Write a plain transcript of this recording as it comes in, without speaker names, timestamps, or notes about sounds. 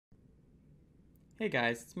Hey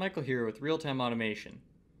guys, it's Michael here with Real-Time Automation.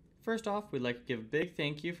 First off, we'd like to give a big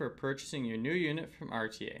thank you for purchasing your new unit from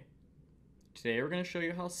RTA. Today we're going to show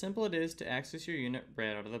you how simple it is to access your unit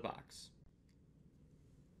right out of the box.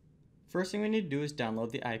 First thing we need to do is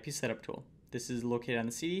download the IP Setup tool. This is located on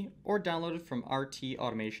the CD or downloaded from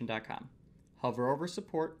rtautomation.com. Hover over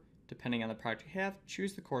Support. Depending on the product you have,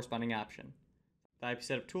 choose the corresponding option. The IP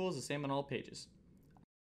Setup tool is the same on all pages.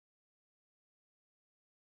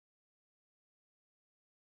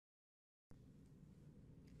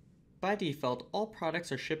 By default, all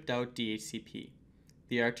products are shipped out DHCP.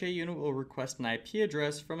 The RTA unit will request an IP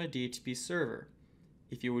address from a DHCP server.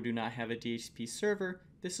 If you do not have a DHCP server,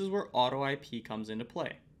 this is where Auto IP comes into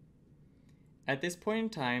play. At this point in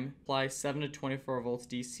time, apply 7 to 24 volts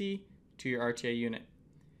DC to your RTA unit.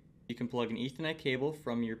 You can plug an Ethernet cable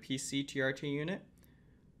from your PC to your RTA unit,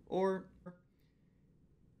 or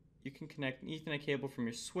you can connect an Ethernet cable from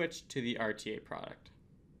your switch to the RTA product.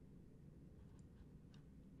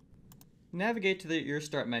 Navigate to your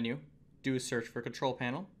Start menu, do a search for Control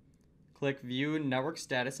Panel, click View Network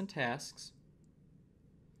Status and Tasks,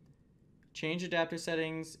 change adapter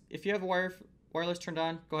settings. If you have wireless turned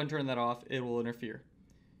on, go ahead and turn that off, it will interfere.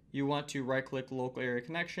 You want to right-click Local Area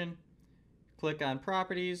Connection, click on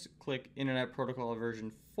Properties, click Internet Protocol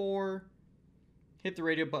version 4, hit the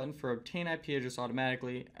radio button for Obtain IP Address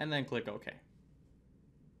automatically, and then click OK.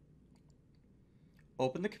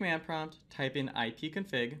 Open the command prompt, type in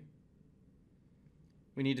ipconfig.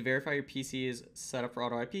 We need to verify your PC is set up for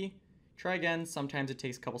Auto IP. Try again, sometimes it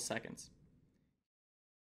takes a couple seconds.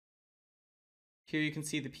 Here you can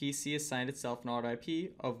see the PC assigned itself an Auto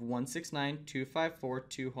IP of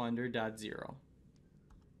 169.254.200.0.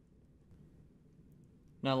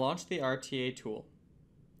 Now launch the RTA tool.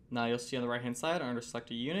 Now you'll see on the right hand side under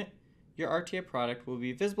Select a Unit, your RTA product will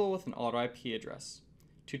be visible with an Auto IP address.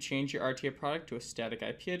 To change your RTA product to a static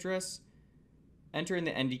IP address, enter in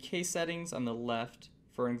the NDK settings on the left.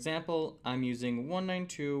 For example, I'm using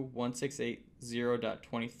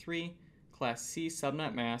 192.168.0.23, Class C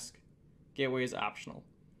subnet mask. Gateway is optional.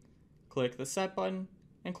 Click the Set button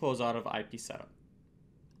and close out of IP Setup.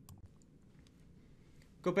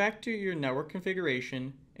 Go back to your network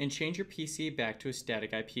configuration and change your PC back to a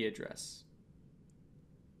static IP address.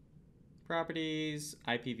 Properties,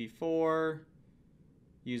 IPv4,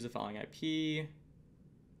 use the following IP.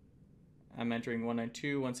 I'm entering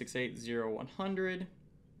 192.168.0.100.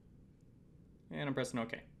 And I'm pressing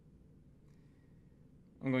OK.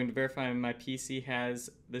 I'm going to verify my PC has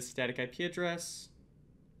this static IP address.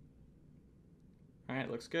 Alright,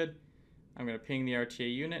 looks good. I'm going to ping the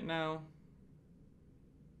RTA unit now.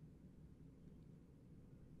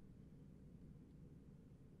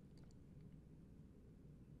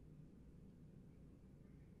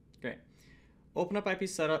 Great. Open up IP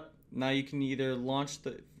Setup. Now you can either launch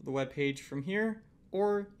the web page from here,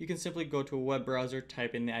 or you can simply go to a web browser,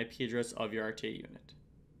 type in the IP address of your RTA unit.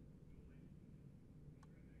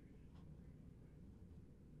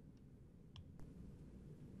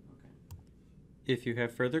 If you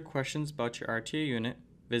have further questions about your RTA unit,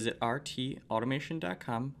 visit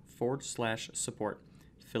rtautomation.com/support.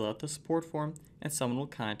 Fill out the support form and someone will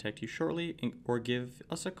contact you shortly, or give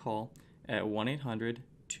us a call at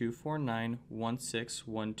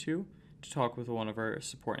 1-800-249-1612 to talk with one of our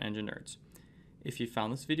support engine nerds. If you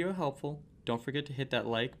found this video helpful, don't forget to hit that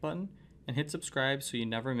like button and hit subscribe so you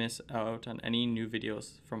never miss out on any new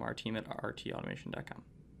videos from our team at rtautomation.com.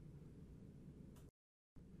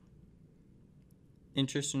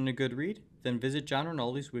 Interested in a good read? Then visit John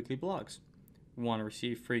Rinaldi's weekly blogs. Want to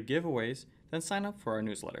receive free giveaways? Then sign up for our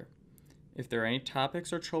newsletter. If there are any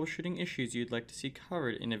topics or troubleshooting issues you'd like to see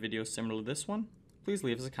covered in a video similar to this one, please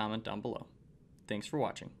leave us a comment down below. Thanks for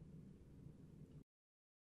watching.